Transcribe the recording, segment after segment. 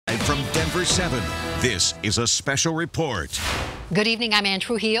From Denver7, this is a special report. Good evening, I'm Ann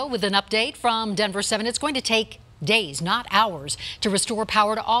Trujillo with an update from Denver7. It's going to take days, not hours, to restore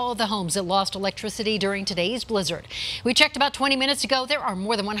power to all of the homes that lost electricity during today's blizzard. We checked about 20 minutes ago. There are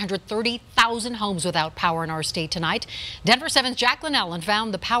more than 130,000 homes without power in our state tonight. Denver7's Jacqueline Allen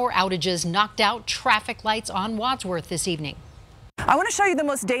found the power outages knocked out traffic lights on Wadsworth this evening. I want to show you the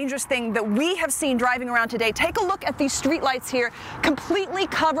most dangerous thing that we have seen driving around today. Take a look at these street lights here, completely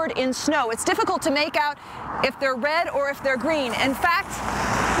covered in snow. It's difficult to make out if they're red or if they're green. In fact,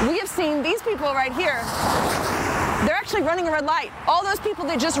 we have seen these people right here. They're actually running a red light. All those people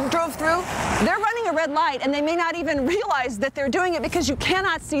that just drove through, they're running a red light, and they may not even realize that they're doing it because you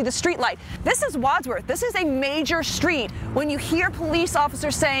cannot see the street light. This is Wadsworth. This is a major street. When you hear police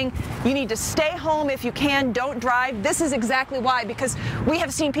officers saying you need to stay home if you can, don't drive, this is exactly why, because we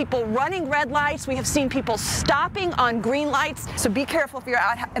have seen people running red lights. We have seen people stopping on green lights. So be careful if you're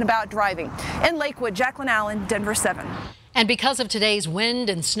out and about driving. In Lakewood, Jacqueline Allen, Denver7. And because of today's wind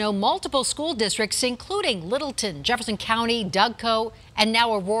and snow, multiple school districts, including Littleton, Jefferson County, Dougco, and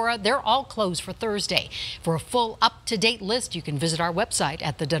now Aurora, they're all closed for Thursday. For a full up-to-date list, you can visit our website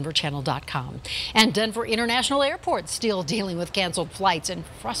at thedenverchannel.com. And Denver International Airport still dealing with canceled flights and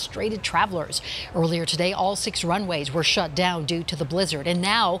frustrated travelers. Earlier today, all 6 runways were shut down due to the blizzard. And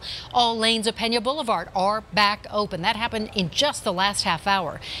now all lanes of Pena Boulevard are back open. That happened in just the last half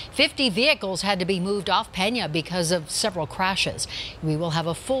hour. 50 vehicles had to be moved off Pena because of several crashes. We will have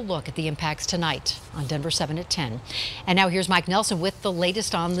a full look at the impacts tonight on Denver7 at 10. And now here's Mike Nelson with the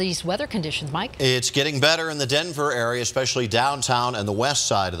latest on these weather conditions. Mike? It's getting better in the Denver area, especially downtown and the west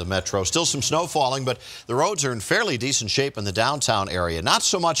side of the metro. Still some snow falling, but the roads are in fairly decent shape in the downtown area. Not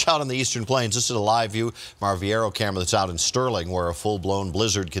so much out on the eastern plains. This is a live view from our Viero camera that's out in Sterling, where a full-blown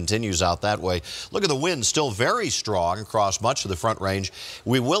blizzard continues out that way. Look at the wind, still very strong across much of the Front Range.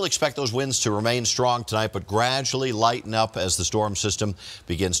 We will expect those winds to remain strong tonight, but gradually lighten up as the storm system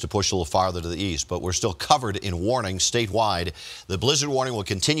begins to push a little farther to the east. But we're still covered in warnings statewide. The blizzard warning will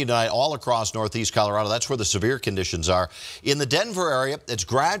continue tonight all across northeast Colorado. That's where the severe conditions are. In the Denver area, it's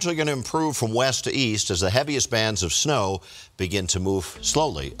gradually going to improve from west to east as the heaviest bands of snow begin to move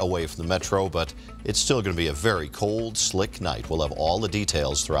slowly away from the metro, but it's still going to be a very cold, slick night. We'll have all the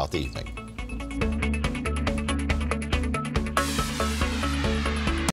details throughout the evening.